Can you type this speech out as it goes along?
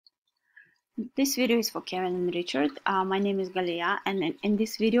This video is for Kevin and Richard. My name is Galia, and in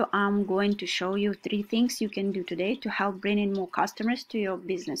this video I'm going to show you 3 things you can do today to help bring in more customers to your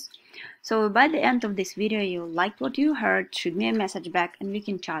business. So by the end of this video, you liked what you heard, shoot me a message back and we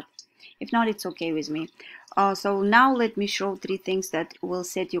can chat. If not, it's okay with me. So now let me show 3 things that will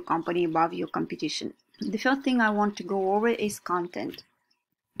set your company above your competition. The first thing I want to go over is content.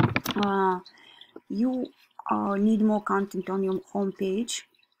 You need more content on your homepage.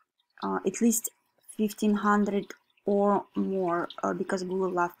 At least 1500 or more because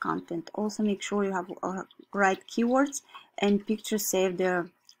Google loves content. Also make sure you have right keywords and pictures saved the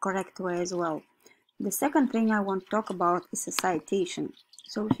correct way as well. The second thing I want to talk about is a citation.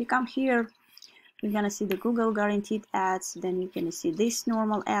 So if you come here, you're gonna see the Google guaranteed ads, then you're gonna see this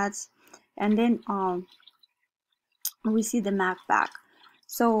normal ads, and then we see the map back.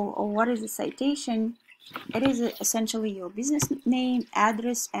 So what is a citation? It is essentially your business name,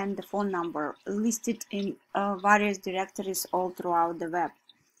 address, and the phone number listed in various directories all throughout the web.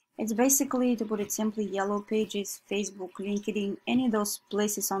 It's basically, to put it simply, yellow pages, Facebook, LinkedIn, any of those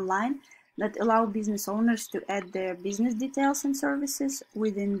places online that allow business owners to add their business details and services.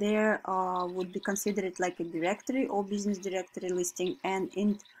 Within there would be considered like a directory or business directory listing. And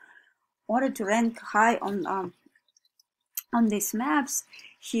in order to rank high on these maps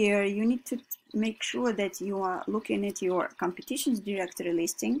here, you need to make sure that you are looking at your competition's directory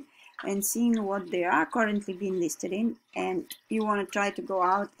listing and seeing what they are currently being listed in, and you want to try to go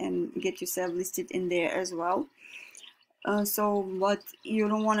out and get yourself listed in there as well. But you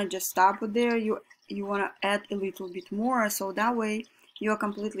don't want to just stop there. You want to add a little bit more, so that way you are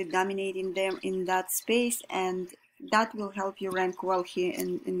completely dominating them in that space, and that will help you rank well here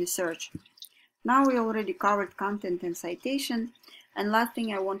in the search. Now we already covered content and citation, and last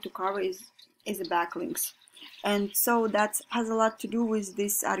thing I want to cover is the backlinks. And so that has a lot to do with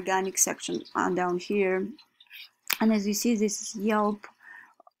this organic section down here. And as you see, this is Yelp,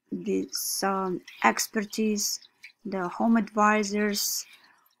 this expertise, the home advisors.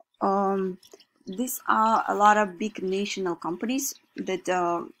 These are a lot of big national companies that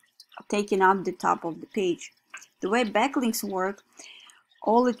are taking up the top of the page. The way backlinks work,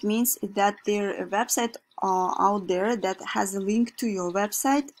 all it means is that there is a website out there that has a link to your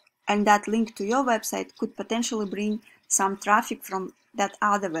website, and that link to your website could potentially bring some traffic from that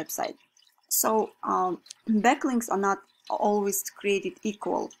other website. So backlinks are not always created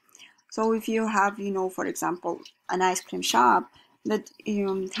equal. So if you have, for example, an ice cream shop that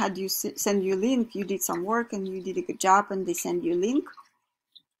had you send you a link, you did some work and you did a good job, and they send you a link,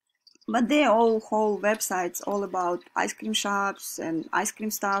 but they're all whole websites all about ice cream shops and ice cream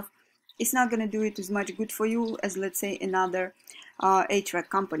stuff, it's not going to do it as much good for you as, let's say, another HVAC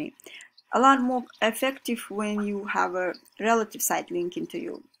company. A lot more effective when you have a relative site linking to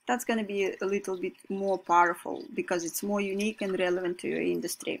you. That's going to be a little bit more powerful because it's more unique and relevant to your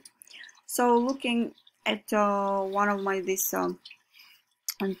industry. So looking at one of my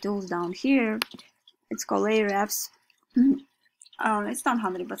tools down here, it's called Ahrefs. It's not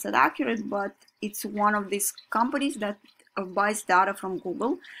 100% accurate, but it's one of these companies that buys data from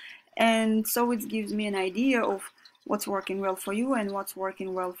Google, and so it gives me an idea of what's working well for you and what's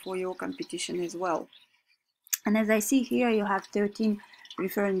working well for your competition as well. And as I see here, you have 13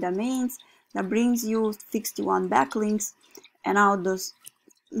 referring domains. That brings you 61 backlinks, and out those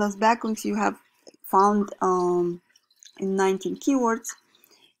backlinks you have found in 19 keywords,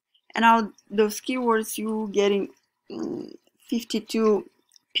 and out those keywords you getting 52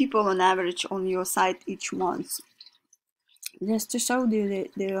 people on average on your site each month. Just to show you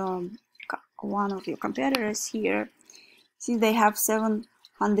one of your competitors here, see they have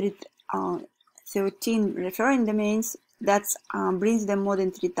 713 referring domains. That brings them more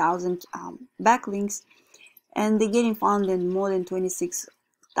than 3,000 backlinks, and they're getting found in more than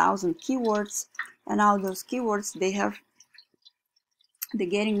 26,000 keywords. And out those keywords they're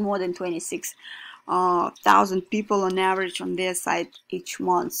getting more than 26,000 people on average on their site each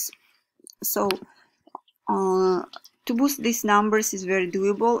month. So to boost these numbers is very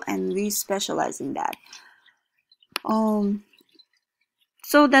doable, and we specialize in that.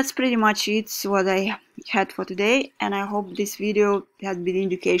 So that's pretty much it, what I had for today, and I hope this video has been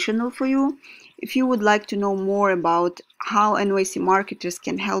educational for you. If you would like to know more about how NYC marketers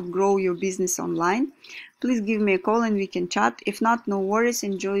can help grow your business online, please give me a call and we can chat. If not, no worries,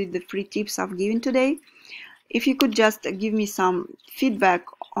 enjoy the free tips I've given today. If you could just give me some feedback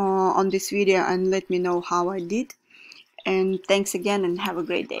on this video and let me know how I did. And thanks again and have a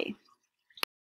great day.